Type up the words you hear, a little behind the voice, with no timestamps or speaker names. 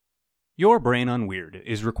Your Brain on Weird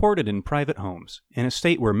is recorded in private homes, in a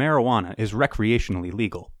state where marijuana is recreationally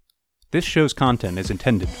legal. This show's content is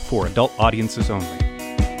intended for adult audiences only.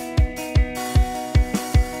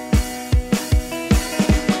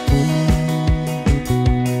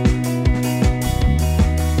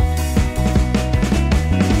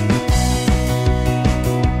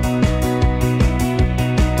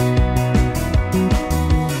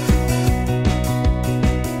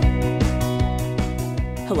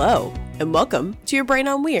 Hello, and welcome to Your Brain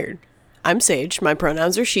on Weird. I'm Sage, my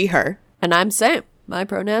pronouns are she, her. And I'm Sam, my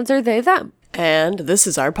pronouns are they, them. And this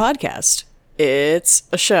is our podcast. It's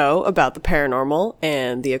a show about the paranormal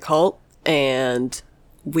and the occult and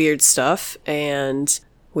weird stuff and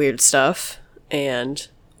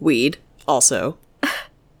weed also.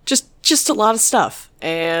 Just a lot of stuff.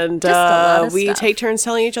 And we take turns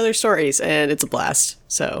telling each other stories, and it's a blast.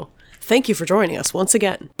 So thank you for joining us once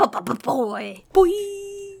again. Boy.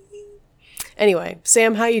 Anyway,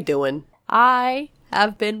 Sam, how you doing? I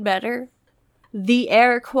have been better. The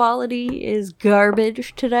air quality is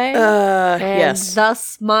garbage today. And yes.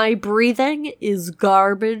 thus my breathing is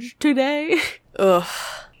garbage today. Ugh.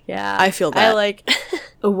 Yeah. I feel that.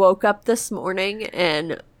 I woke up this morning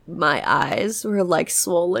and my eyes were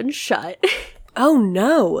swollen shut. Oh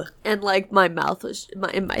no. And my mouth was,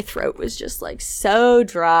 my throat was just so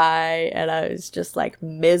dry, and I was just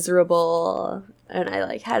miserable. And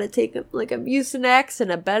I had to take a Mucinex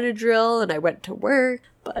and a Benadryl, and I went to work,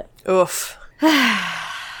 but... Oof.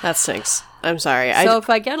 That stinks. I'm sorry. So if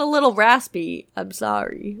I get a little raspy, I'm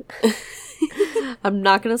sorry. I'm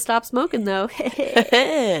not gonna stop smoking, though.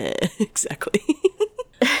 Exactly.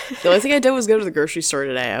 The only thing I did was go to the grocery store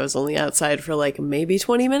today. I was only outside for maybe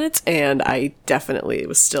 20 minutes, and I definitely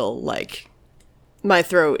was still my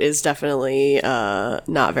throat is definitely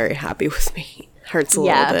not very happy with me. Hurts a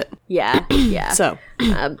little bit. Yeah. So,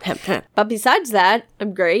 but besides that,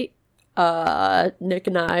 I'm great. Nick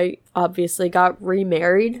and I obviously got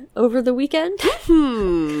remarried over the weekend.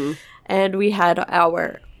 And we had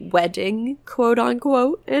our wedding, quote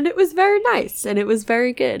unquote, and it was very nice, and it was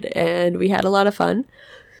very good, and we had a lot of fun.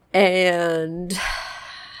 And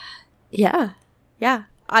yeah.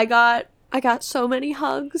 I got so many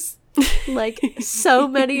hugs. So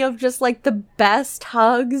many of just the best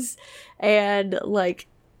hugs. And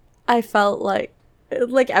I felt like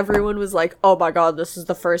everyone was oh my god, this is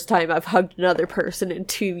the first time I've hugged another person in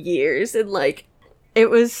 2 years. And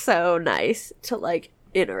it was so nice to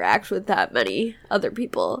interact with that many other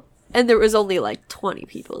people. And there was only 20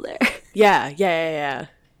 people there. Yeah.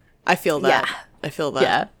 I feel that. Yeah. I feel that.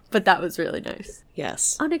 Yeah, but that was really nice.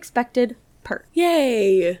 Yes. Unexpected perk.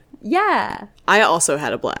 Yay. Yeah. I also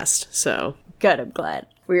had a blast, so. Good, I'm glad.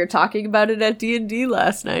 We were talking about it at D&D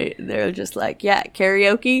last night, and they were just yeah,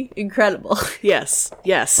 karaoke, incredible. Yes.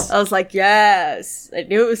 I was yes. I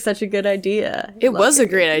knew it was such a good idea. It was a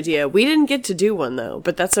great idea. We didn't get to do one, though,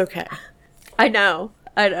 but that's okay. I know.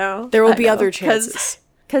 There will be other chances.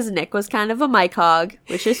 Because Nick was kind of a mic hog,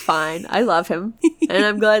 which is fine. I love him. And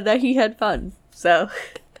I'm glad that he had fun. So,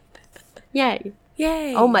 yay.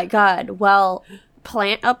 Oh my god. Well,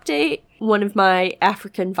 plant update. One of my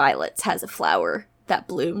African violets has a flower that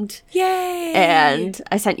bloomed. Yay! And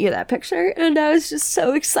I sent you that picture, and I was just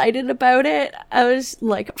so excited about it. I was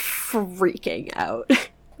freaking out. I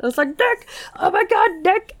was Nick! Oh my god,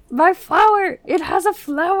 Nick! My flower! It has a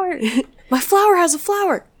flower! My flower has a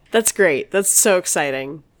flower! That's great. That's so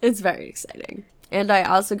exciting. It's very exciting. And I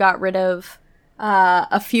also got rid of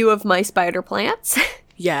a few of my spider plants.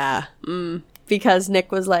 Yeah. Because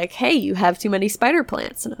Nick was hey, you have too many spider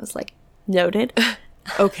plants. And I was noted.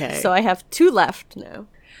 Okay. So I have 2 left now.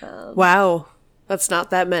 Wow. That's not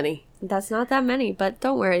that many. That's not that many, but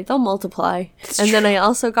don't worry, they'll multiply. Then I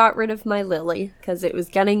also got rid of my lily, because it was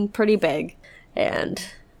getting pretty big. And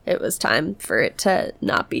it was time for it to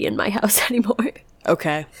not be in my house anymore.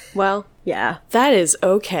 Okay. Well, yeah. That is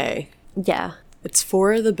okay. Yeah. It's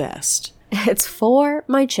for the best. It's for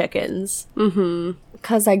my chickens. Mm-hmm.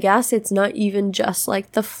 Because I guess it's not even just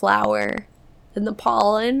the flower and the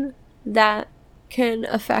pollen that can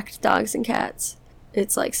affect dogs and cats.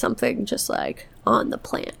 It's something just on the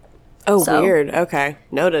plant. Oh, so, weird. Okay.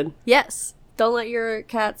 Noted. Yes. Don't let your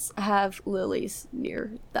cats have lilies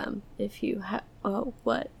near them if you have... Oh,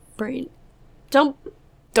 what? Brain. Don't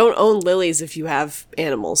own lilies if you have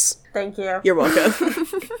animals. Thank you. You're welcome.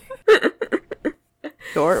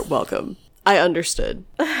 You're welcome. I understood.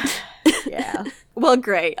 Yeah. Well,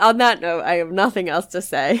 great. On that note, I have nothing else to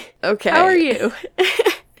say. Okay. How are you?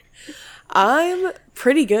 I'm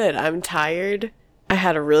pretty good. I'm tired. I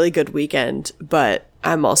had a really good weekend, but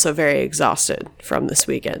I'm also very exhausted from this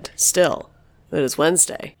weekend still. It is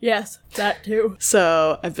Wednesday. Yes, that too.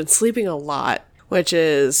 So I've been sleeping a lot, which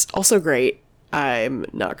is also great. I'm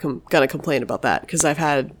not gonna complain about that because I've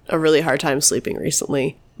had a really hard time sleeping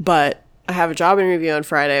recently. But I have a job interview on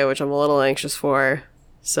Friday, which I'm a little anxious for.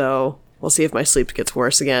 So we'll see if my sleep gets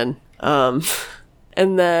worse again. And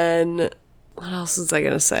then what else was I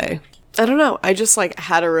gonna say? I don't know. I just like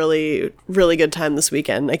had a really, really good time this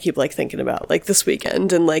weekend. I keep like thinking about like this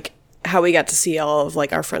weekend and like how we got to see all of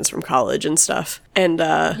like our friends from college and stuff. And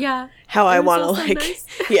Yeah. how I It was want to also like nice.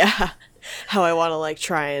 yeah, how I want to like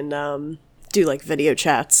try and do like video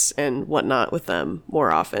chats and whatnot with them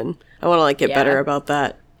more often. I want to like get Yeah. better about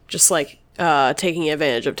that. Just like taking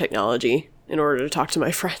advantage of technology in order to talk to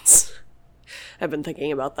my friends. I've been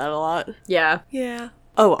thinking about that a lot. Yeah. Yeah.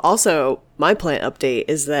 Oh, also, my plant update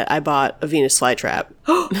is that I bought a Venus flytrap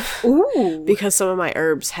Ooh. because some of my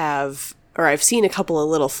herbs have, or I've seen a couple of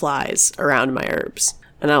little flies around my herbs,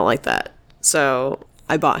 and I don't like that. So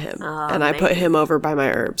I bought him, and I put him over by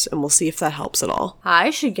my herbs, and we'll see if that helps at all. I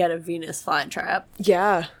should get a Venus flytrap.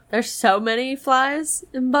 Yeah. There's so many flies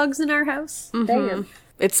and bugs in our house. Damn.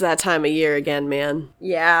 It's that time of year again, man.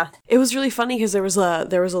 Yeah. It was really funny because there was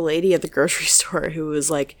a lady at the grocery store who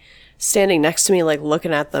was like standing next to me, like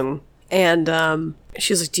looking at them, and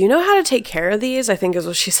she was like, "Do you know how to take care of these?" I think is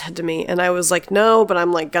what she said to me, and I was like, "No, but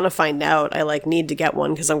I'm like gonna find out. I like need to get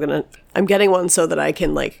one because I'm getting one so that I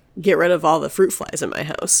can like get rid of all the fruit flies in my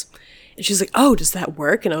house." And she's like, "Oh, does that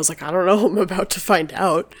work?" And I was like, "I don't know. I'm about to find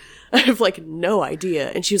out." I have like no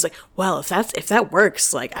idea. And she was like, "Well, if that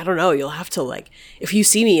works, like, I don't know, you'll have to like, if you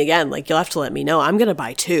see me again, like, you'll have to let me know. I'm gonna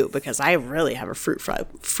buy 2 because I really have a fruit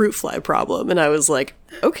fly problem." And I was like,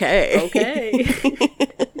 okay. Okay.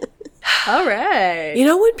 All right. You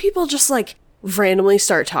know when people just like randomly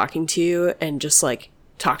start talking to you and just like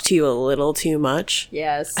talk to you a little too much?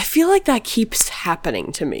 Yes. I feel like that keeps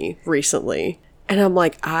happening to me recently. And I'm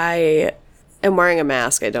like, I am wearing a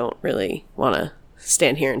mask. I don't really want to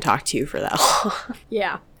stand here and talk to you for that long.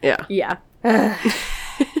 Yeah. Yeah. Yeah.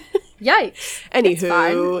 Yikes. It's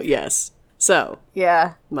fine. Anywho, yes. So,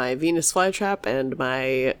 Yeah. my Venus flytrap and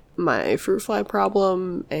my fruit fly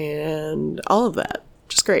problem and all of that.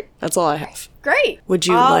 Just great. That's all I have. Great. Would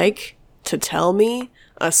you like to tell me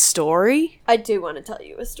a story? I do want to tell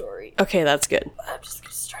you a story. Okay, that's good. I'm just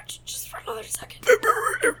going to stretch just for another second.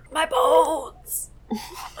 My bones.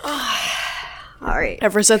 All right.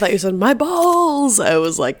 At first I thought you said, my balls. I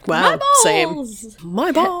was like, wow, My same. balls.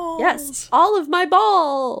 My balls. Yes. All of my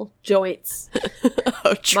ball joints.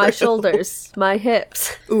 Oh, true. My shoulders. My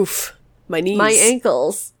hips. Oof. My knees. My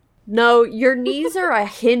ankles. No, your knees are a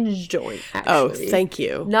hinge joint, actually. Oh, thank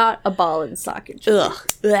you. Not a ball and socket joint. Ugh.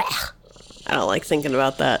 Ugh. I don't like thinking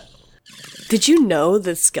about that. Did you know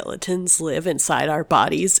that skeletons live inside our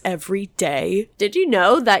bodies every day? Did you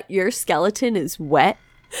know that your skeleton is wet?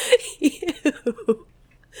 Ew.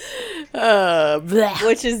 Blech.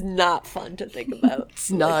 Which is not fun to think about.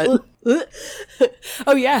 It's not.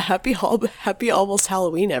 Oh yeah, happy almost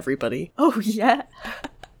Halloween, everybody. Oh, yeah.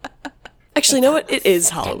 Actually, you know what? It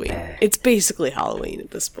is Halloween. It's basically Halloween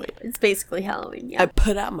at this point. It's basically Halloween, yeah. I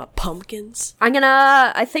put out my pumpkins.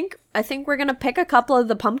 I think we're gonna pick a couple of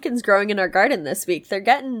the pumpkins growing in our garden this week. They're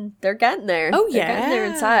getting there. Oh, They're getting there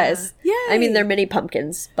in size. Yay. I mean, they're mini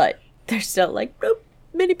pumpkins, but they're still like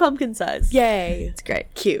mini pumpkin size. Yay. It's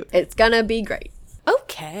great. Cute. It's gonna be great.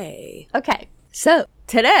 Okay. Okay, so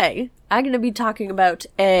today I'm gonna be talking about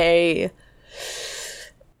it's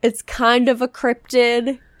kind of a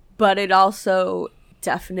cryptid, but it also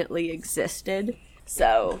definitely existed.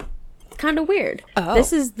 So it's kind of weird. Oh.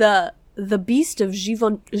 This is the beast of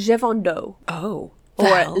Gévaudan. Oh.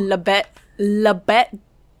 Or La Bête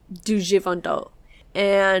du Gévaudan.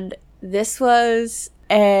 And this was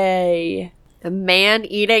a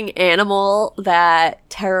man-eating animal that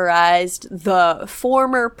terrorized the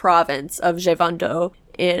former province of Gévaudan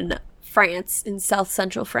in France, in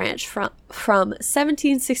south-central France, from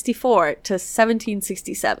 1764 to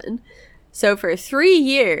 1767. So for 3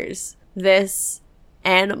 years, this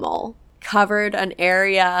animal covered an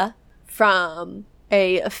area from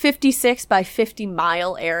a 56 by 50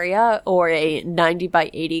 mile area, or a 90 by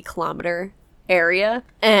 80 kilometer area,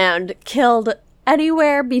 and killed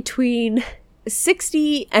anywhere between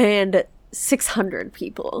 60 and 600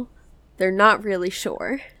 people. They're not really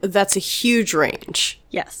sure. That's a huge range.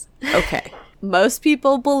 Yes. Okay. Most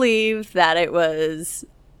people believe that it was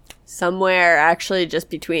somewhere actually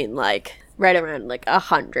just between like right around like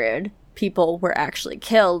 100 people were actually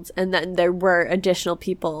killed, and then there were additional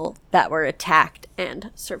people that were attacked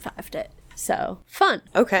and survived it. So fun.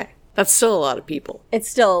 Okay. That's still a lot of people. It's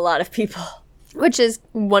still a lot of people, which is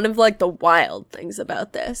one of like the wild things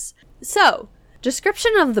about this. So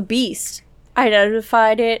description of the beast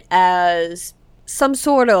identified it as some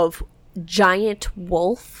sort of giant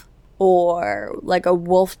wolf or like a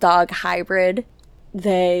wolf dog hybrid.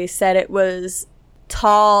 They said it was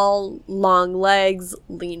tall, long legs,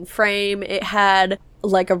 lean frame. It had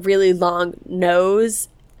like a really long nose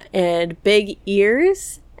and big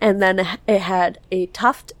ears, and then it had a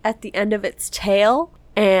tuft at the end of its tail,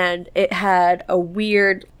 and it had a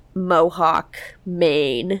weird mohawk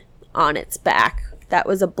mane on its back that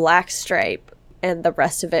was a black stripe, and the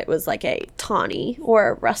rest of it was like a tawny or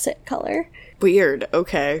a russet color. Weird.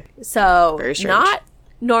 Okay. So, Very strange. not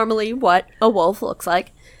normally what a wolf looks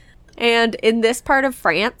like. And in this part of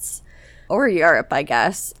France, or Europe, I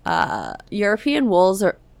guess, European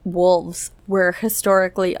wolves were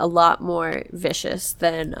historically a lot more vicious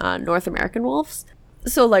than North American wolves.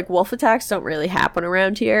 So, like, wolf attacks don't really happen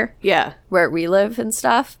around here, Yeah. where we live and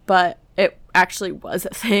stuff, but it actually was a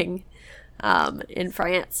thing in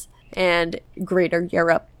France and Greater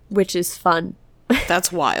Europe, which is fun.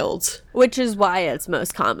 That's wild. Which is why it's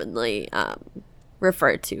most commonly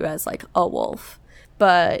referred to as, like, a wolf.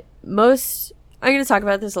 But I'm going to talk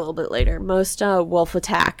about this a little bit later, most wolf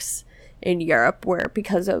attacks in Europe were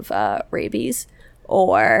because of rabies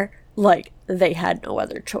or, like, they had no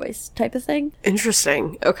other choice type of thing.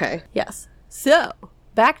 Interesting. Okay. Yes. So,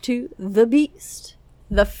 back to the beast.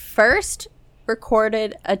 The first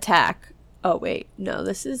recorded attack. Oh, wait. No,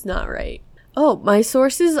 this is not right. Oh, my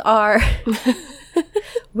sources are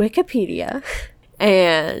Wikipedia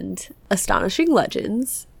and Astonishing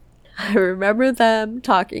Legends. I remember them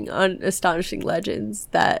talking on Astonishing Legends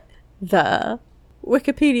that the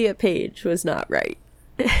Wikipedia page was not right.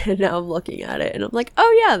 And now I'm looking at it and I'm like,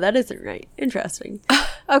 oh yeah, that isn't right. Interesting.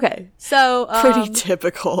 Okay, so Pretty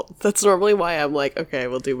typical. That's normally why I'm like, okay,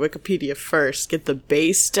 we'll do Wikipedia first, get the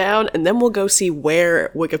base down, and then we'll go see where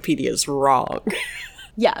Wikipedia's wrong.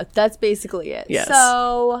 yeah, that's basically it. Yes.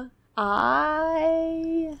 So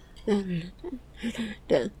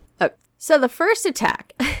So the first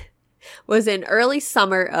attack was in early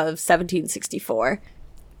summer of 1764.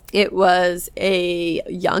 It was a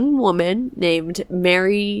young woman named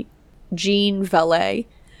Mary Jean Valet,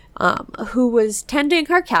 who was tending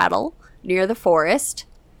her cattle near the forest,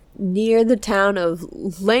 near the town of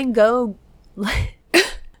Langon.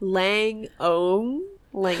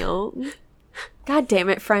 God damn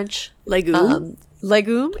it, French. Legume?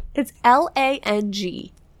 Legume. It's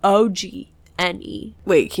Langogne.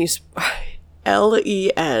 Wait, can you...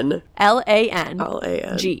 L-E-N.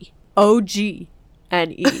 Langogne.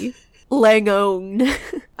 Langon.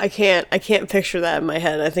 I can't picture that in my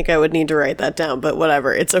head. I think I would need to write that down, but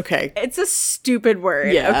whatever. It's okay. It's a stupid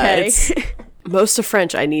word, Yeah, okay? Most of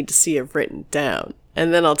French I need to see it written down,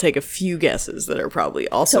 and then I'll take a few guesses that are probably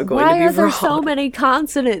also going to be Why are there wrong. so many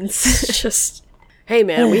consonants? It's just, hey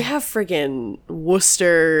man, we have friggin'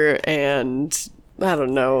 Worcester and I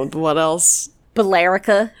don't know what else.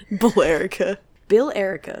 Billerica. Billerica. Bill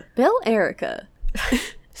Erica. Bill Erica.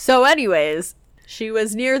 So anyways, she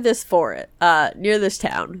was near this near this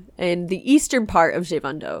town in the eastern part of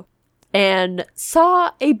Gévaudan, and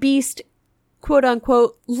saw a beast, quote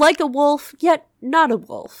unquote, like a wolf, yet not a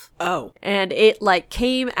wolf. Oh. And it, like,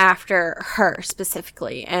 came after her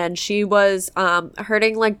specifically, and she was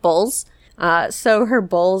herding, like, bulls. So her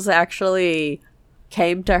bulls actually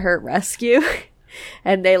came to her rescue,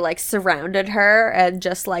 and they, like, surrounded her and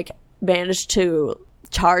just, like, managed to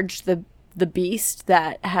charge the beast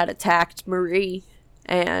that had attacked Marie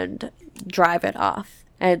and drive it off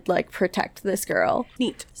and, like, protect this girl.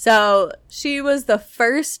 Neat. So she was the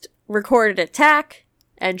first recorded attack,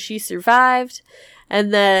 and she survived.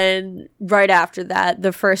 And then right after that,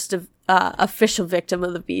 the first official victim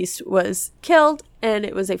of the beast was killed, and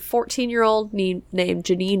it was a 14-year-old named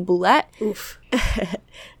Janine Boulette. Oof.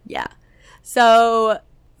 Yeah. So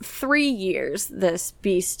 3 years this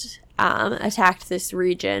beast attacked this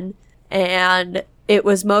region, and it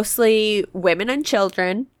was mostly women and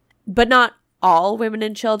children, but not all women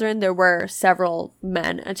and children. There were several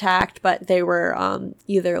men attacked, but they were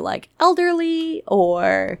either, like, elderly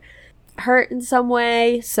or hurt in some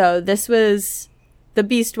way. So the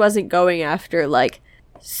beast wasn't going after, like,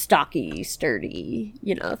 stocky, sturdy,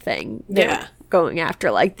 thing. They were going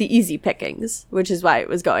after, like, the easy pickings, which is why it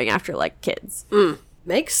was going after, like, kids.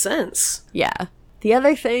 Makes sense. Yeah. The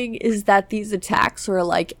other thing is that these attacks were,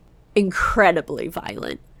 like, incredibly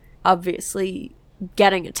violent. Obviously,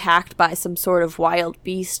 getting attacked by some sort of wild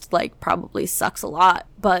beast, like, probably sucks a lot.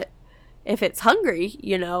 But if it's hungry,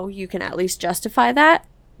 you can at least justify that.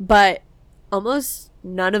 But almost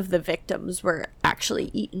none of the victims were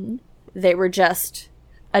actually eaten. They were just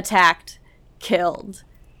attacked, killed,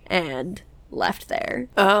 and left there.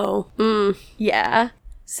 Oh. Yeah.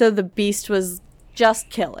 So the beast was just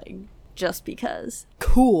killing, just because.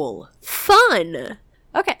 Cool. Fun!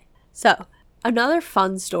 Okay, so another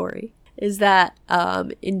fun story is that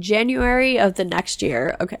in January of the next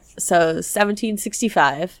year, okay, so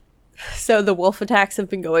 1765, so the wolf attacks have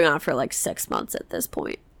been going on for like 6 months at this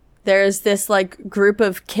point. There's this like group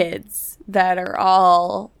of kids that are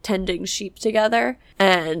all tending sheep together,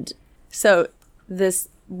 and so this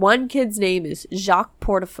one kid's name is Jacques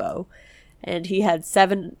Portefaut, and he had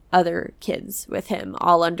 7 other kids with him,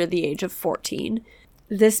 all under the age of 14.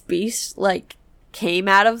 This beast, like, came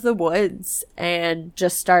out of the woods and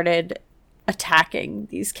just started attacking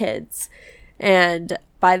these kids. And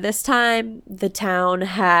by this time, the town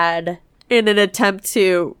had, in an attempt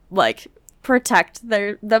to, like, protect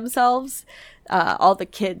themselves, all the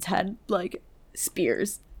kids had, like,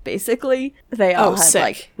 spears, basically. They all had, sick.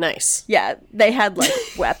 like... Nice. Yeah, they had, like,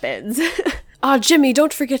 weapons. Jimmy,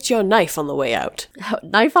 don't forget your knife on the way out.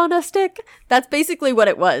 Knife on a stick? That's basically what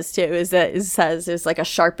it was, too, is that it says there's like a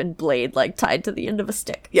sharpened blade, like, tied to the end of a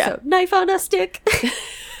stick. Yeah. So, knife on a stick.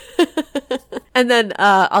 And then,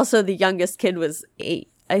 also the youngest kid was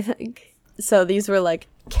 8, I think. So these were, like,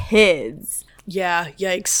 kids. Yeah,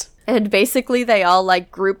 yikes. And basically they all,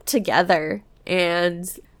 like, grouped together, and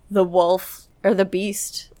the wolf, or the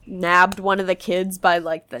beast, nabbed one of the kids by,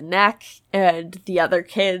 like, the neck, and the other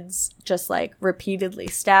kids just, like, repeatedly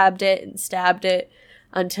stabbed it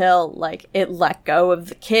until, like, it let go of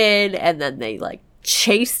the kid, and then they, like,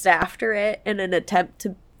 chased after it in an attempt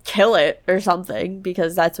to kill it or something,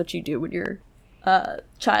 because that's what you do when you're a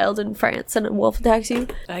child in France and a wolf attacks you.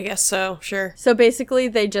 I guess so, sure. So basically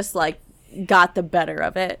they just, like, got the better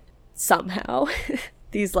of it somehow.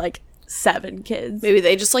 These, like, 7 kids. Maybe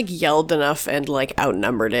they just, like, yelled enough and, like,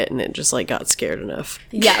 outnumbered it, and it just, like, got scared enough.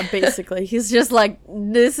 Yeah, basically. He's just like,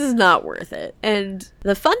 this is not worth it. And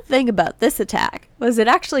the fun thing about this attack was it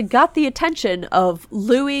actually got the attention of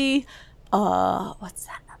Louis, what's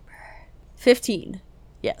that number? 15.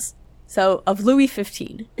 Yes. So, of Louis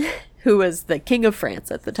 15, who was the king of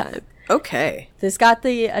France at the time. Okay. This got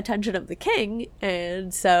the attention of the king,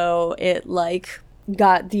 and so it, like,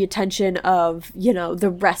 got the attention of, you know,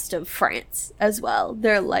 the rest of France as well.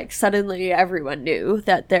 They're like, suddenly everyone knew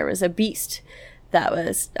that there was a beast that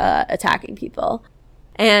was attacking people.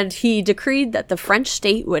 And he decreed that the French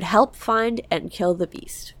state would help find and kill the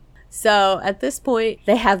beast. So at this point,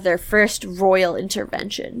 they have their first royal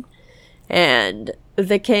intervention. And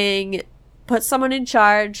the king put someone in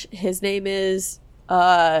charge. His name is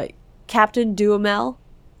Captain Duhamel.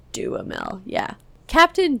 Yeah.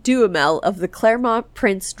 Captain Duhamel of the Clermont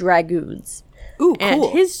Prince Dragoons. Ooh, cool. And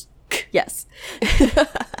his... Yes.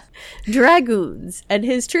 Dragoons. And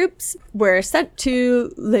his troops were sent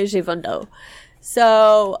to Le Gévaudan.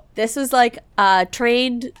 So this was like a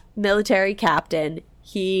trained military captain.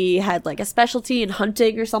 He had like a specialty in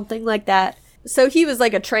hunting or something like that. So he was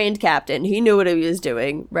like a trained captain. He knew what he was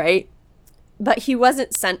doing, right? But he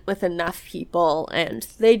wasn't sent with enough people, and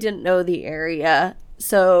they didn't know the area.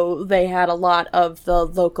 So they had a lot of the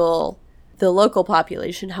local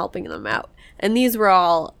population helping them out. And these were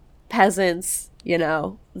all peasants, you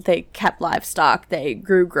know, they kept livestock, they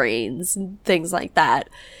grew grains and things like that.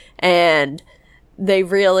 And they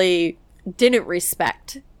really didn't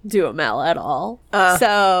respect Duhamel at all.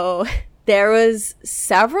 So there was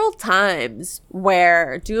several times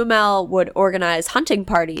where Duhamel would organize hunting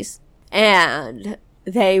parties, and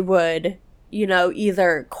they would, you know,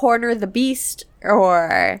 either corner the beast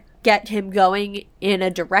or get him going in a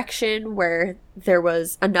direction where there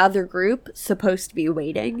was another group supposed to be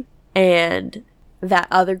waiting, and that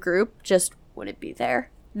other group just wouldn't be there.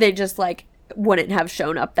 They just, like, wouldn't have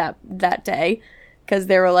shown up that day, because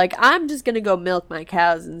they were like, I'm just gonna go milk my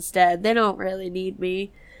cows instead. They don't really need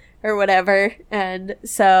me, or whatever. And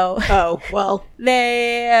so... Oh, well.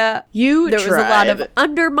 There was a lot of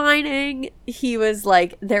undermining. He was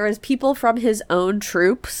like, there was people from his own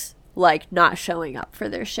troops, like, not showing up for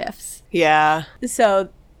their shifts. Yeah. So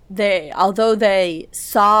although they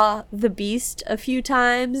saw the beast a few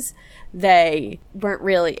times, they weren't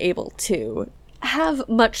really able to have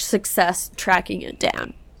much success tracking it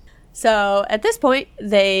down. So at this point,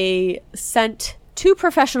 they sent 2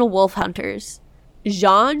 professional wolf hunters,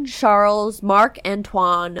 Jean-Charles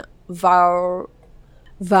Marc-Antoine Vaumessel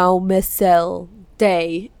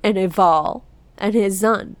Day and Eval, and his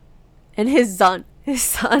son.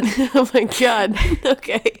 Oh my god.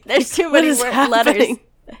 Okay. There's too many letters.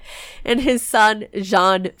 And his son,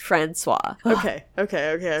 Jean-Francois. Okay.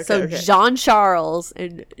 So Jean-Charles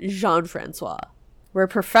and Jean-Francois were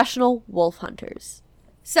professional wolf hunters.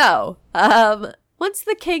 So, Once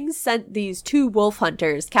the king sent these 2 wolf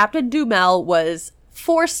hunters, Captain Dumel was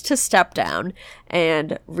forced to step down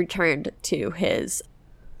and returned to his,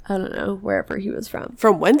 I don't know, wherever he was from.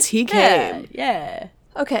 From whence he came. Yeah.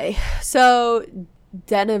 Okay, so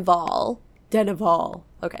Denival.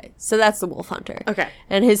 Okay, so that's the wolf hunter. Okay.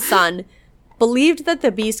 And his son believed that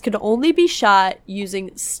the beast could only be shot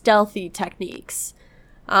using stealthy techniques.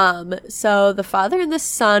 So the father and the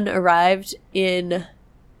son arrived in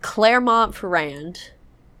Clermont-Ferrand.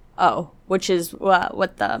 Oh, which is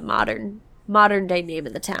what the modern day name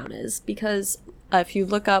of the town is, because if you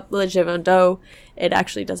look up Le Givaudan, it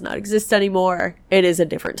actually does not exist anymore. It is a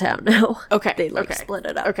different town now. Okay. They split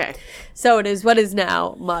it up. Okay. So it is what is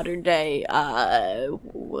now modern day,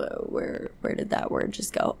 where did that word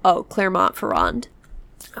just go? Oh, Clermont-Ferrand.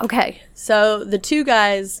 Okay, so the 2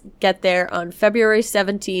 guys get there on February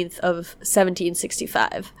 17th of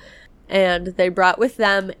 1765. And they brought with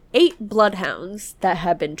them 8 bloodhounds that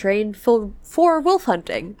had been trained for wolf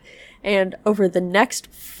hunting. And over the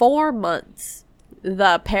next 4 months,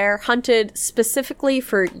 the pair hunted specifically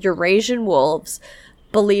for Eurasian wolves,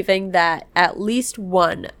 believing that at least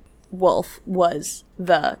one wolf was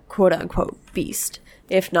the quote-unquote beast,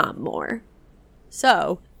 if not more.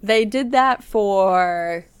 So, they did that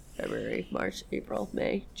for February, March, April,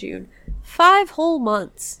 May, June. 5 whole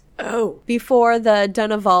months. Oh. Before the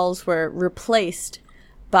Denevals were replaced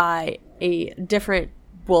by a different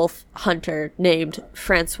wolf hunter named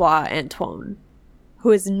Francois Antoine,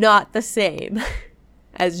 who is not the same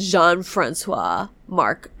as Jean-Francois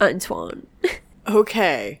Marc Antoine.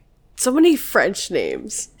 Okay. So many French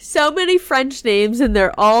names. So many French names, and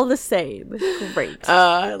they're all the same. Great.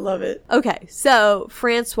 I love it. Okay, so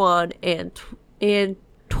Francois Antoine.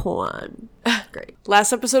 Great.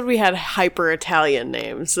 Last episode we had hyper Italian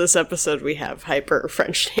names. This episode we have hyper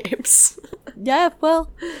French names. Yeah, well,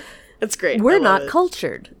 It's great. we're I love not it.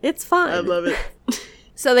 cultured. It's fine. I love it.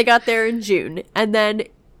 So they got there in June, and then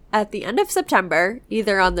at the end of September,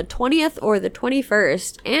 either on the 20th or the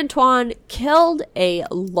 21st, Antoine killed a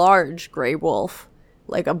large gray wolf,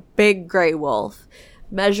 like a big gray wolf,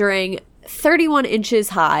 measuring 31 inches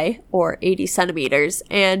high, or 80 centimeters,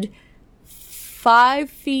 and 5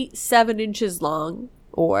 feet 7 inches long,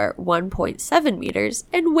 or 1.7 meters,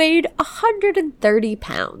 and weighed 130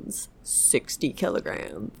 pounds, 60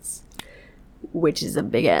 kilograms. Which is a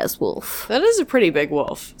big-ass wolf. That is a pretty big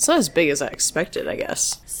wolf. It's not as big as I expected, I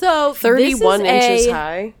guess. So, 31 this is inches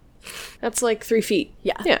high. That's like 3 feet.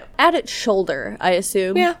 Yeah. Yeah. At its shoulder, I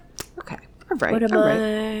assume. Yeah. Okay. All right. What am all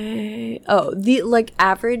right. I? Oh, the, like,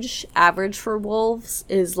 average for wolves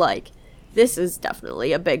is, like, this is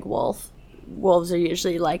definitely a big wolf. Wolves are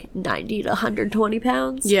usually, like, 90 to 120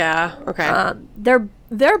 pounds. Yeah. Okay.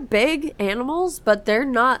 They're big animals, but they're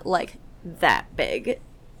not, like, that big.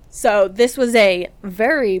 So this was a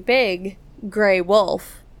very big gray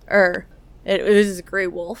wolf. It was a gray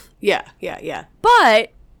wolf. yeah. Yeah.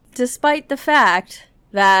 But despite the fact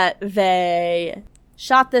that they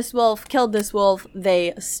shot this wolf, killed this wolf,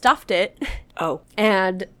 they stuffed it Oh.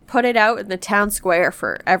 and put it out in the town square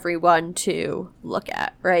for everyone to look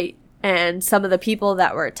at, right? And some of the people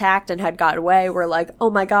that were attacked and had got away were like, oh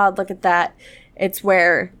my god, look at that. It's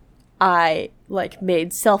where I, like,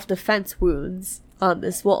 made self-defense wounds on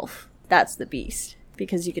this wolf. That's the beast,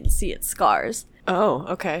 because you can see its scars. Oh.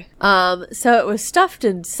 Okay. So it was stuffed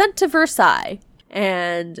and sent to Versailles,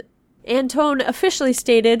 and Antoine officially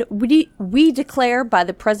stated, we declare by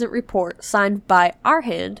the present report signed by our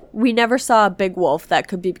hand, we never saw a big wolf that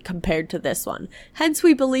could be compared to this one. Hence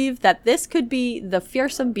we believe that this could be the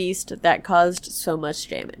fearsome beast that caused so much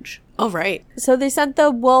damage. All right. So they sent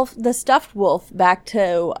the stuffed wolf back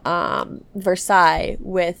to Versailles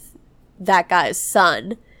with that guy's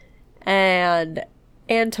son, and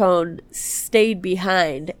Antoine stayed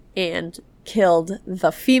behind and killed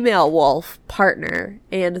the female wolf partner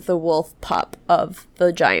and the wolf pup of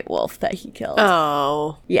the giant wolf that he killed.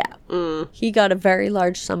 Oh. Yeah. He got a very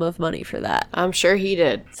large sum of money for that. I'm sure he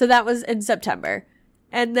did. So that was in September.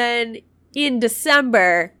 And then in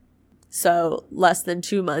December, so less than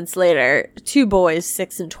 2 months later, 2 boys,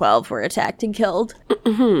 6 and 12, were attacked and killed.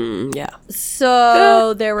 Yeah.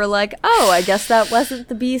 So they were like, oh, I guess that wasn't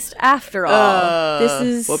the beast after all.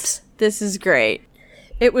 Whoops. This is great.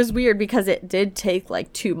 It was weird because it did take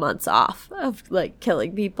like 2 months off of like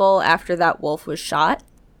killing people after that wolf was shot.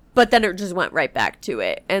 But then it just went right back to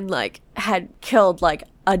it and like had killed like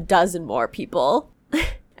a dozen more people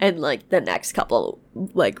in like the next couple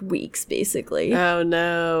like weeks basically. Oh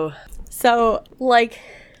no. So like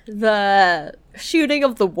the shooting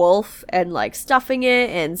of the wolf and like stuffing it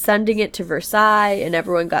and sending it to Versailles, and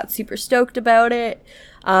everyone got super stoked about it.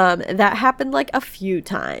 That happened like a few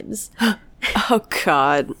times. Oh,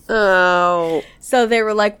 God. Oh. So they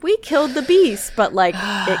were like, we killed the beast, but like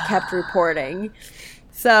it kept reporting.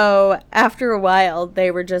 So after a while,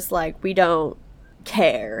 they were just like, we don't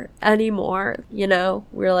care anymore, you know?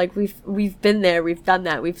 We're like, we've been there, we've done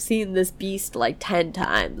that, we've seen this beast like 10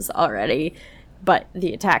 times already, but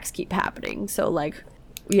the attacks keep happening. So like,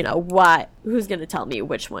 you know, who's gonna tell me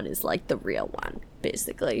which one is like the real one,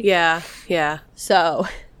 basically? Yeah, yeah. So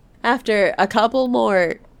after a couple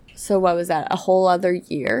more, so what was that, a whole other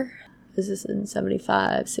year? Is this in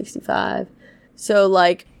 75, 65? So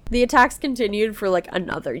like the attacks continued for like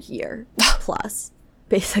another year plus,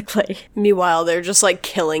 basically. Meanwhile, they're just like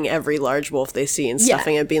killing every large wolf they see and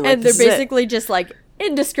stuffing it, being like, and they're basically just like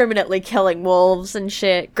indiscriminately killing wolves and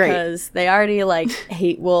shit. Great. Because they already like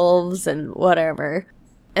hate wolves and whatever.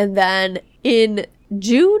 And then in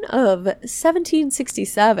June of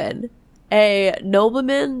 1767, a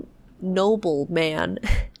nobleman,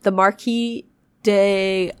 the Marquis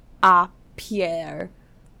de Pierre,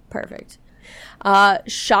 perfect,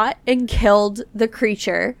 shot and killed the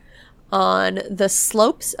creature on the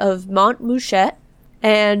slopes of Mont Mouchet,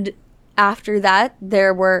 and after that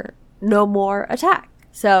there were no more attacks.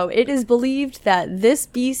 So it is believed that this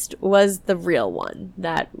beast was the real one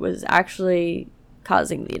that was actually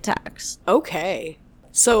causing the attacks. Okay.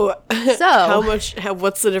 So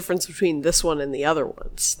what's the difference between this one and the other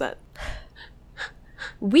ones then?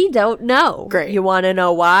 We don't know. Great. You want to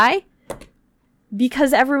know why?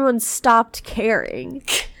 Because everyone stopped caring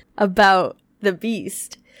about the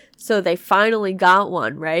beast. So they finally got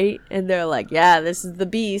one, right? And they're like, yeah, this is the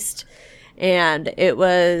beast. And it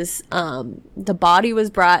was, the body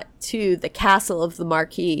was brought to the castle of the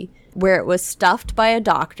Marquis, where it was stuffed by a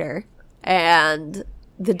doctor. And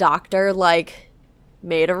the doctor, like,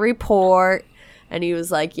 made a report. And he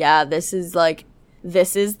was like, yeah, this is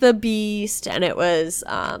the beast. And it was,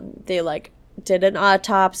 they, like, did an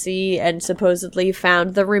autopsy and supposedly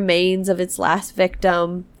found the remains of its last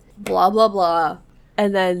victim. Blah, blah, blah.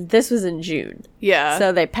 And then this was in June. Yeah.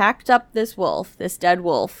 So they packed up this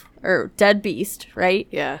dead beast, right?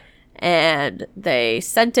 Yeah. And they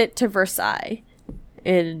sent it to Versailles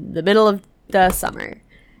in the middle of the summer.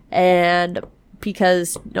 And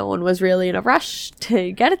because no one was really in a rush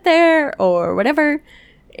to get it there or whatever,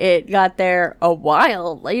 it got there a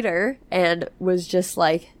while later and was just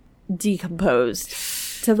like decomposed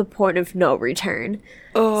to the point of no return.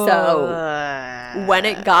 So when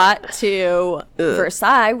it got to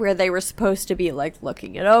Versailles, where they were supposed to be like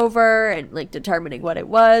looking it over and like determining what it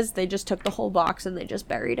was, they just took the whole box and they just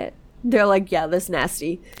buried it. They're like, yeah, this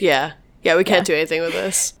nasty. Yeah. Yeah, we can't do anything with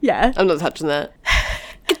this. Yeah. I'm not touching that.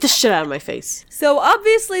 Get the shit out of my face. So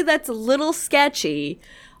obviously that's a little sketchy,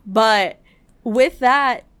 but with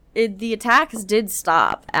that, the attacks did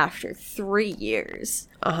stop after 3 years.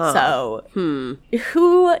 So,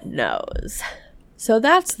 who knows? So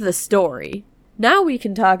that's the story. Now we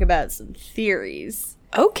can talk about some theories.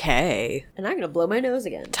 Okay. And I'm going to blow my nose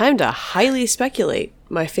again. Time to highly speculate.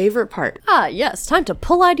 My favorite part. Ah, yes. Time to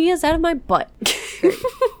pull ideas out of my butt.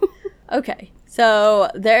 Okay.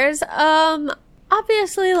 So there's,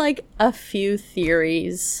 obviously, like, a few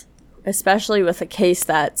theories, especially with a case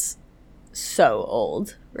that's so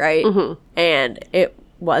old, right? Mm-hmm. And it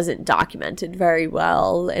wasn't documented very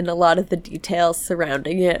well, and a lot of the details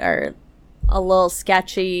surrounding it are a little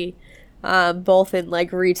sketchy, both in,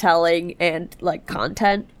 like, retelling and, like,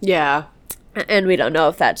 content. Yeah. And we don't know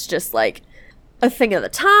if that's just, like, a thing of the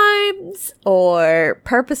times or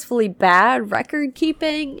purposefully bad record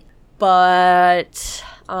keeping, but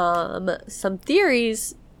some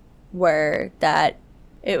theories were that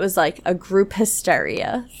it was like a group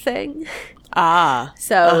hysteria thing.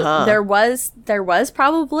 So there was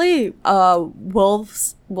probably a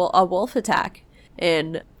wolf attack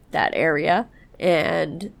in that area,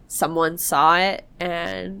 and someone saw it,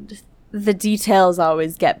 and the details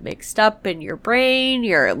always get mixed up in your brain.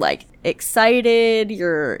 You're like excited,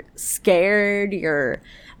 you're scared, you're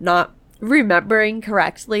not remembering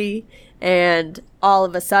correctly, and all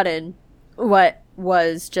of a sudden what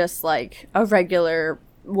was just like a regular,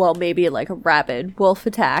 well, maybe like a rabid wolf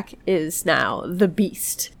attack is now the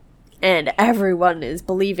beast, and everyone is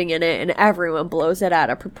believing in it and everyone blows it out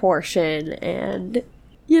of proportion. And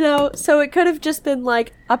you know, so it could have just been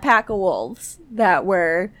like a pack of wolves that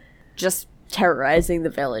were just terrorizing the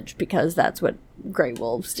village because that's what gray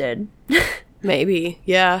wolves did. Maybe.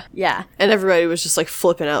 Yeah. Yeah. And everybody was just like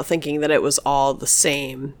flipping out thinking that it was all the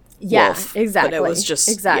same wolf. Exactly. But it was just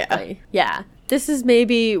exactly. Yeah. This is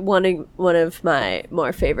maybe one of my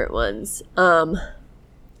more favorite ones.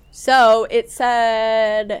 So it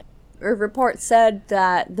said report said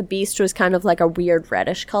that the beast was kind of like a weird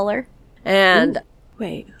reddish color. And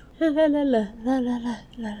Wait. La la la la la la la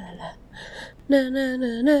la la. Na na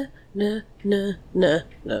na na na na na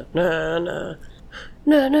na na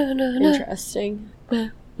na na na na. interesting. Ma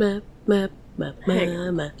ma ma ma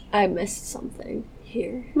ma ma. I missed something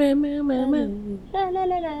here. Ma ma ma ma. La, la,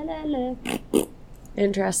 la, la, la, la.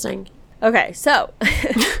 Interesting. Okay, so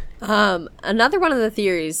another one of the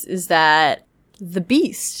theories is that the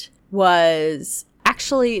beast was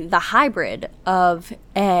actually the hybrid of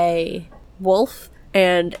a wolf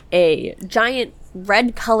and a giant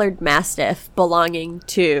red-colored mastiff belonging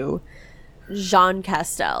to Jean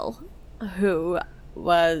Castel, who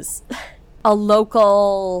was a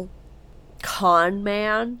local con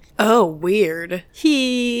man. Oh, weird.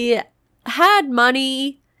 He had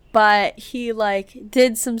money, but he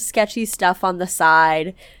did some sketchy stuff on the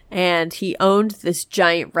side, and he owned this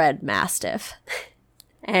giant red mastiff.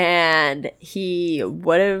 And he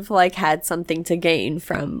would have like had something to gain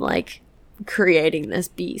from like creating this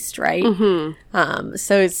beast, right? Mm-hmm.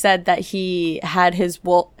 So it's said that he had his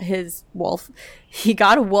wolf. He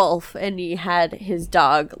got a wolf, and he had his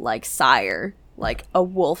dog like sire, like a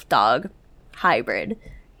wolf dog hybrid,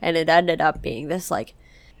 and it ended up being this like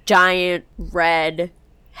giant red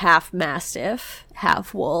half mastiff,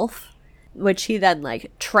 half wolf, which he then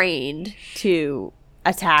like trained to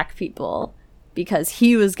attack people because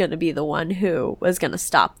he was going to be the one who was going to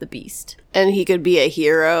stop the beast. And he could be a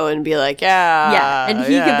hero and be like, Yeah, and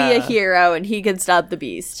he could be a hero and he could stop the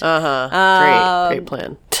beast. Great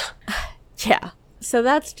plan. Yeah. So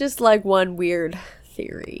that's just like one weird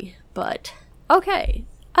theory. But, okay.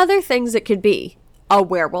 Other things it could be. A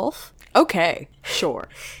werewolf. Okay, sure.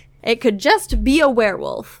 It could just be a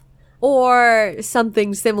werewolf. Or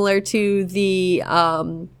something similar to the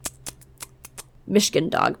Michigan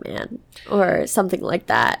Dog Man. Or something like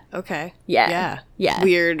that. Okay. Yeah.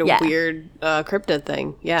 Weird cryptid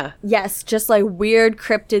thing. Yeah. Yes, just like weird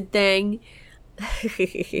cryptid thing.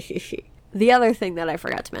 The other thing that I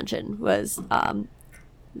forgot to mention was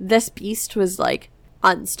this beast was like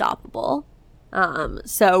unstoppable.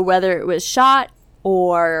 So whether it was shot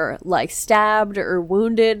or like stabbed or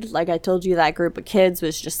wounded, like I told you, that group of kids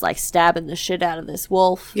was just like stabbing the shit out of this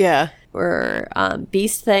wolf. Yeah. Or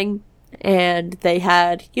beast thing. And they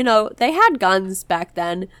had guns back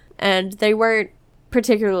then, and they weren't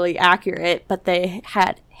particularly accurate, but they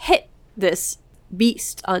had hit this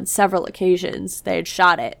beast on several occasions. They had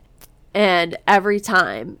shot it, and every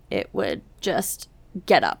time it would just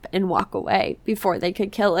get up and walk away before they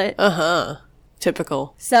could kill it.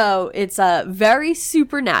 Typical. So it's very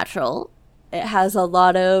supernatural. It has a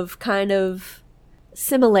lot of kind of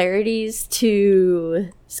similarities to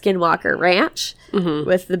Skinwalker Ranch,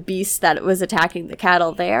 with the beast that was attacking the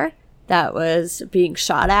cattle there that was being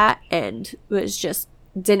shot at and was just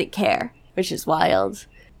didn't care, which is wild.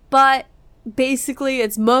 But basically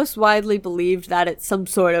it's most widely believed that it's some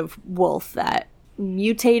sort of wolf that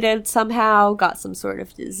mutated somehow, got some sort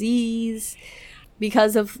of disease.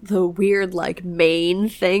 Because of the weird like mane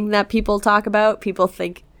thing that people talk about, people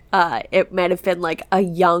think it might have been like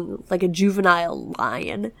a juvenile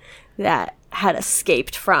lion that had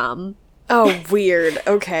escaped from. Oh, weird.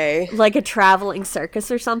 Okay. Like a traveling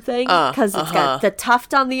circus or something. Because it's got the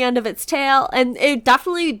tuft on the end of its tail. And it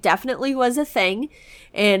definitely was a thing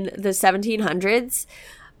in the 1700s.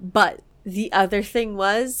 But the other thing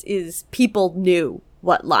is people knew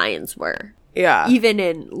what lions were. Yeah. Even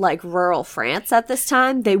in like rural France at this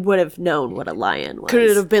time, they would have known what a lion was. Could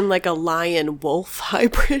it have been like a lion-wolf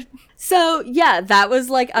hybrid? So, yeah, that was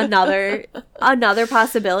like another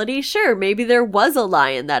possibility. Sure, maybe there was a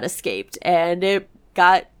lion that escaped and it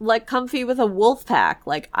got like comfy with a wolf pack.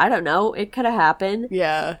 Like, I don't know, it could have happened.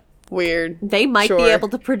 Yeah. Weird. They might be able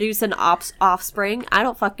to produce an offspring. I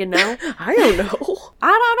don't fucking know. I don't know.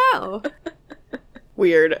 I don't know.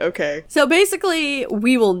 Weird. Okay. So basically,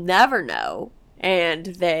 we will never know. And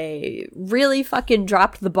they really fucking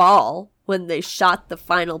dropped the ball when they shot the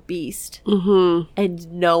final beast. Mm-hmm.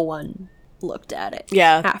 And no one looked at it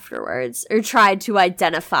afterwards or tried to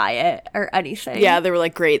identify it or anything. Yeah, they were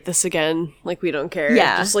like, great, this again. Like, we don't care.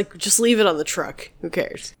 Yeah. Just leave it on the truck. Who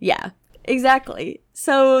cares? Yeah, exactly.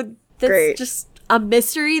 So that's just a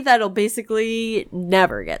mystery that'll basically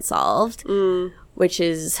never get solved, which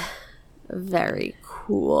is very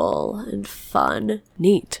cool and fun.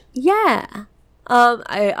 Neat. Yeah.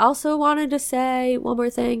 I also wanted to say one more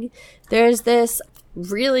thing. There's this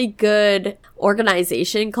really good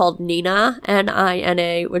organization called NINA,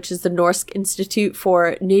 N-I-N-A, which is the Norsk Institute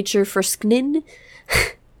for Naturforskning,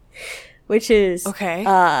 which is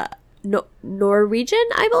Norwegian,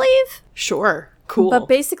 I believe. Sure. Cool. But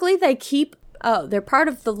basically, they're part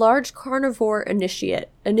of the Large Carnivore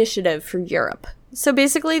Initiative for Europe. So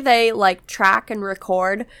basically, they like track and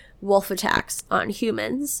record wolf attacks on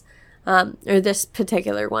humans, or this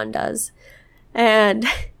particular one does. And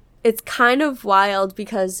it's kind of wild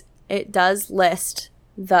because it does list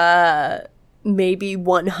the maybe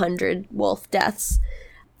 100 wolf deaths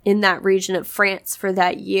in that region of France for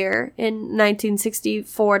that year in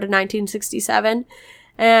 1964 to 1967.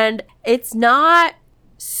 And it's not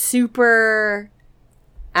super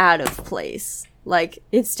out of place. Like,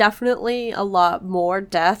 it's definitely a lot more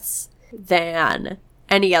deaths than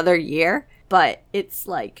any other year, but it's,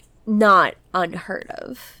 like, not unheard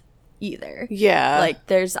of either. Yeah. Like,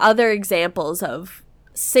 there's other examples of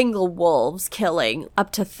single wolves killing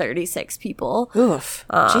up to 36 people. Oof.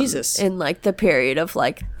 Jesus. In, like, the period of,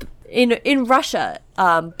 like, in Russia,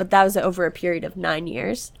 but that was over a period of 9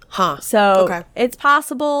 years. Huh. So, Okay. it's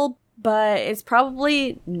possible, but it's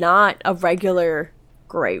probably not a regular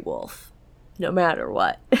gray wolf, no matter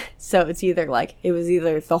what. So it's either like, it was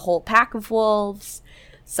either the whole pack of wolves,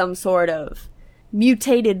 some sort of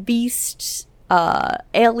mutated beast,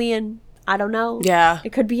 alien, I don't know. Yeah.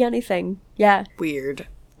 It could be anything. Yeah. Weird.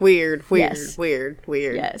 Yes. Weird.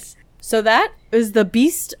 Yes. So that is the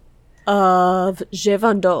beast of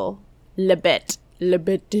Gévaudan. Le bête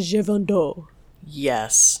de Gévaudan.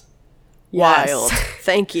 Yes. Yes. Wild.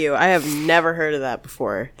 Thank you. I have never heard of that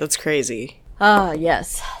before. That's crazy. Ah,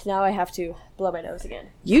 yes. Now I have to blow my nose again.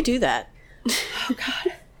 You do that.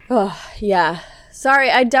 Oh, yeah. Sorry,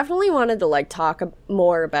 I definitely wanted to, like, talk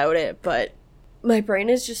more about it, but my brain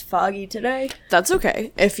is just foggy today. That's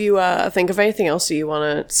okay. If you think of anything else that you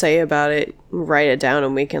want to say about it, write it down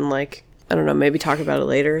and we can, like, I don't know, maybe talk about it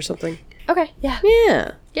later or something. Okay, yeah.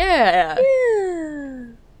 Yeah. Yeah. Yeah.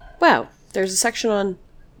 Wow. There's a section on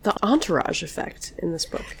the entourage effect in this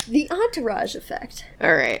book. The entourage effect.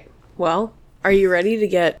 All right. Well, are you ready to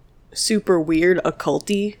get super weird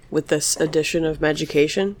occulty with this edition of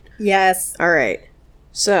Magication? Yes. All right.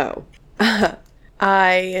 So,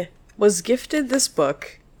 I was gifted this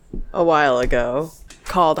book a while ago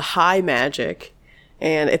called High Magic,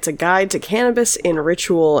 and it's a guide to cannabis in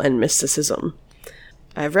ritual and mysticism.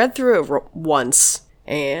 I've read through it once,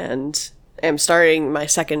 and am starting my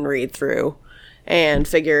second read through, and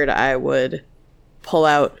figured I would pull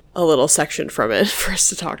out a little section from it for us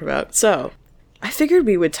to talk about. So, I figured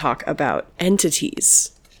we would talk about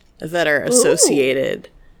entities that are associated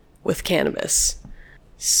with cannabis.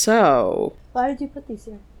 So, Why did you put these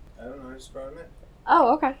here? I don't know, I just brought them in.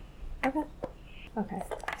 Oh, okay. Okay.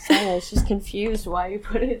 Sorry, I was just confused why you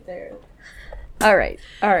put it there. All right.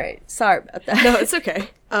 Sorry about that. no, it's okay.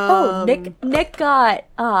 Nick got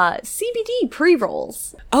CBD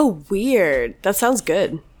pre-rolls. Oh, weird. That sounds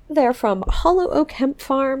good. They're from Hollow Oak Hemp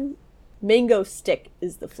Farm. Mango stick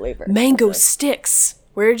is the flavor. Mango sticks.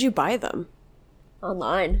 Where did you buy them?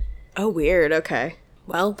 Online. Oh, weird. Okay.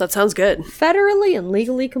 Well, that sounds good. Federally and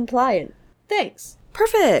legally compliant. Thanks.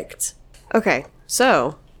 Perfect. Okay,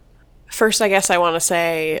 so first I guess I want to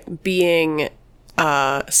say, being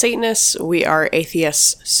Satanists, we are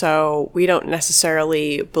atheists, so we don't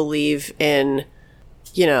necessarily believe in,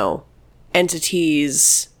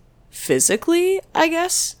 entities physically, I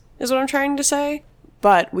guess, is what I'm trying to say.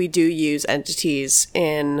 But we do use entities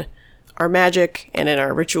in our magic and in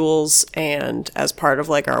our rituals, and as part of,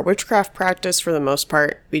 like, our witchcraft practice, for the most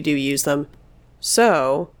part, we do use them.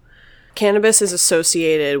 So, cannabis is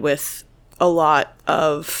associated with a lot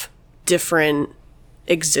of different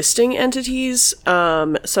existing entities.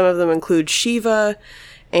 Some of them include Shiva,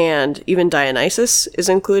 and even Dionysus is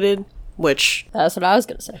included, which... That's what I was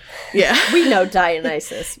going to say. Yeah. We know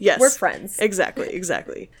Dionysus. Yes. We're friends.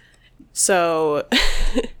 Exactly. So,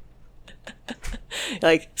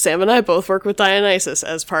 like, Sam and I both work with Dionysus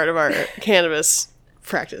as part of our cannabis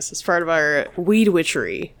practice, as part of our weed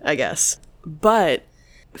witchery, I guess. But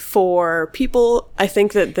for people, I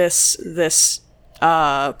think that this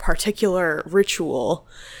particular ritual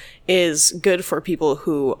is good for people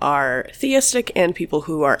who are theistic and people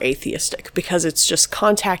who are atheistic, because it's just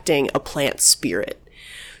contacting a plant spirit.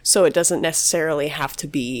 So it doesn't necessarily have to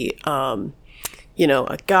be,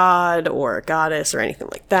 a god or a goddess or anything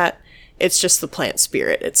like that. It's just the plant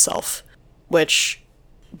spirit itself, which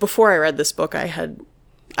before I read this book, I had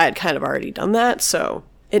kind of already done that, so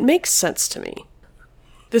it makes sense to me.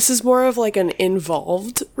 This is more of like an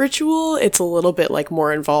involved ritual. It's a little bit like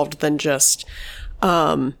more involved than just,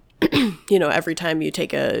 every time you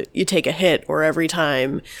take a hit, or every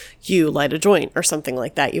time you light a joint or something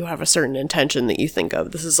like that, you have a certain intention that you think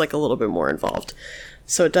of. This is like a little bit more involved.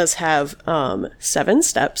 So it does have 7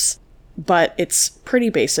 steps. but it's pretty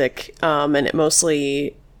basic, and it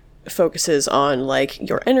mostly focuses on like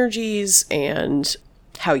your energies and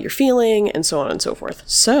how you're feeling and so on and so forth.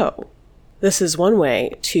 So this is one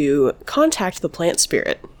way to contact the plant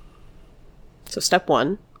spirit. So step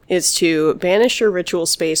 1 is to banish your ritual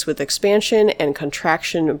space with expansion and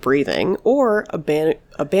contraction breathing, or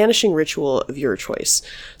a banishing ritual of your choice.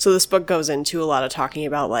 So this book goes into a lot of talking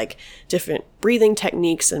about like different breathing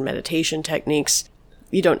techniques and meditation techniques.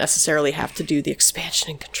 You don't necessarily have to do the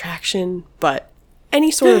expansion and contraction, but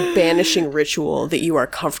any sort of banishing ritual that you are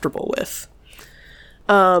comfortable with.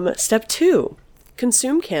 Step 2,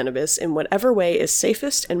 consume cannabis in whatever way is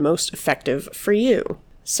safest and most effective for you.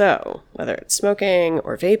 So, whether it's smoking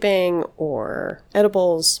or vaping or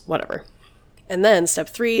edibles, whatever. And then step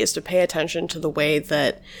 3 is to pay attention to the way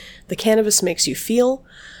that the cannabis makes you feel,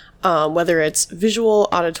 whether it's visual,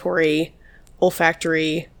 auditory,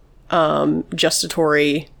 olfactory,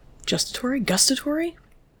 gustatory?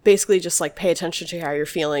 Basically just like pay attention to how you're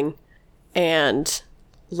feeling, and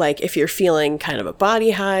like if you're feeling kind of a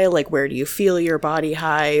body high, like where do you feel your body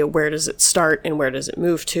high, where does it start and where does it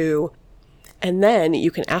move to? And then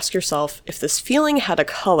you can ask yourself, if this feeling had a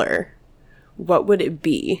color, what would it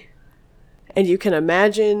be? And you can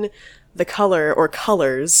imagine the color or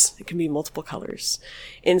colors, it can be multiple colors,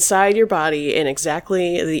 inside your body in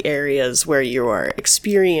exactly the areas where you are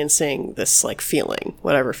experiencing this like feeling,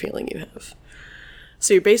 whatever feeling you have.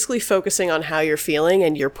 So you're basically focusing on how you're feeling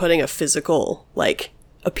and you're putting a physical, like,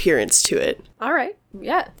 appearance to it. All right.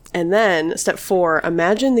 Yeah. And then step 4,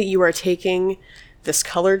 imagine that you are taking this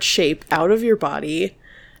colored shape out of your body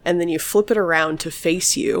and then you flip it around to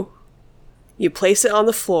face you. You place it on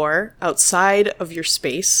the floor outside of your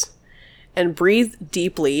space and breathe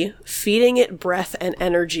deeply, feeding it breath and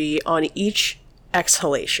energy on each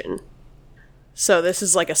exhalation. So this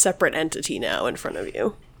is like a separate entity now in front of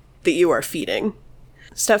you that you are feeding.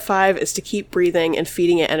 Step 5 is to keep breathing and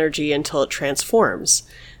feeding it energy until it transforms.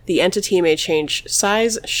 The entity may change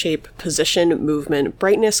size, shape, position, movement,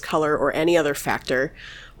 brightness, color, or any other factor.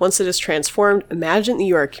 Once it is transformed, imagine that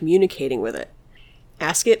you are communicating with it.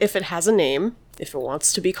 Ask it if it has a name, if it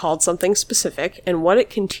wants to be called something specific, and what it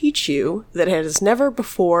can teach you that it has never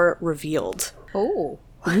before revealed. Oh.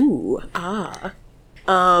 Ooh, ah.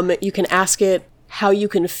 You can ask it how you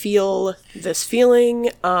can feel this feeling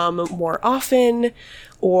more often,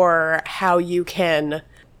 or how you can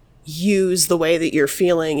use the way that you're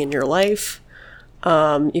feeling in your life.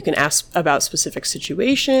 You can ask about specific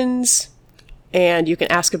situations, and you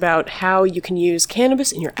can ask about how you can use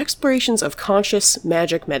cannabis in your explorations of conscious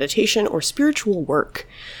magic, meditation, or spiritual work.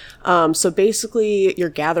 So basically, you're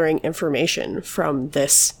gathering information from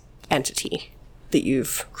this entity that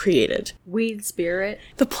you've created. Weed spirit.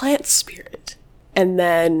 The plant spirit. And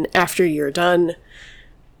then after you're done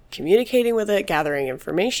communicating with it, gathering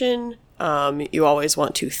information, you always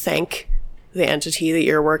want to thank the entity that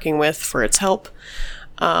you're working with for its help.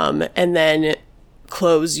 And then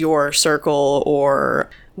close your circle or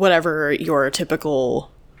whatever your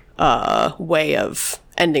typical way of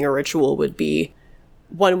ending a ritual would be.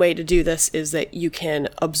 One way to do this is that you can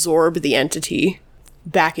absorb the entity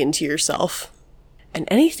back into yourself and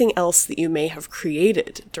anything else that you may have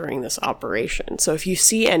created during this operation. So if you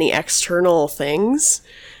see any external things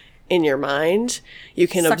in your mind, you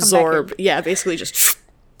can absorb, basically just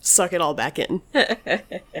suck it all back in.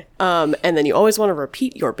 And then you always want to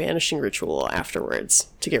repeat your banishing ritual afterwards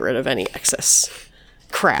to get rid of any excess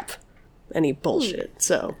crap, any bullshit.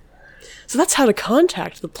 So that's how to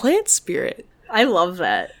contact the plant spirit. I love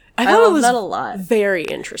that. I thought it was that a lot. Very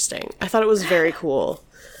interesting. I thought it was very cool.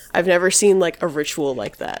 I've never seen like a ritual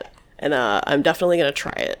like that, and I'm definitely gonna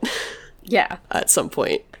try it. Yeah, at some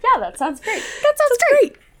point. Yeah, that sounds great. That sounds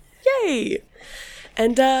great. Yay!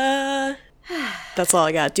 And that's all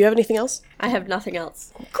I got. Do you have anything else? I have nothing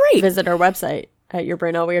else. Great. Visit our website at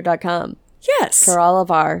yourbrainallweird.com. Yes. For all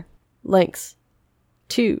of our links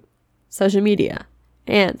to social media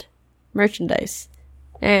and merchandise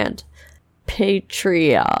and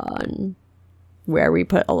Patreon, where we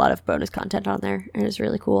put a lot of bonus content on there, and it's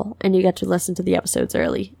really cool. And you get to listen to the episodes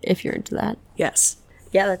early if you're into that. Yes.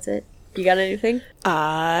 Yeah, that's it. You got anything?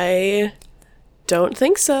 I don't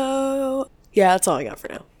think so. Yeah, that's all I got for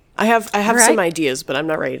now. I have some ideas, but I'm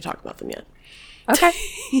not ready to talk about them yet. Okay,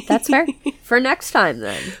 that's fair. For next time,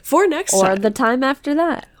 then. For next time. Or the time after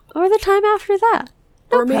that. Or the time after that.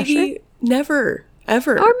 No or maybe pressure. Never,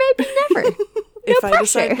 ever. Or maybe never. If pressure. I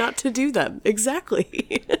decide not to do them.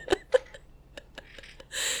 Exactly.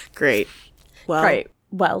 Great. Well, right.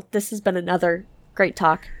 Well, this has been another great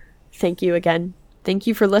talk. Thank you again. Thank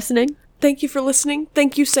you for listening. Thank you for listening.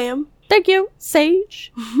 Thank you, Sam. Thank you,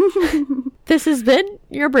 Sage. This has been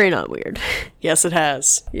Your Brain on Weird. Yes, it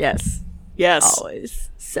has. Yes. Yes. Always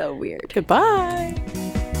so weird. Goodbye.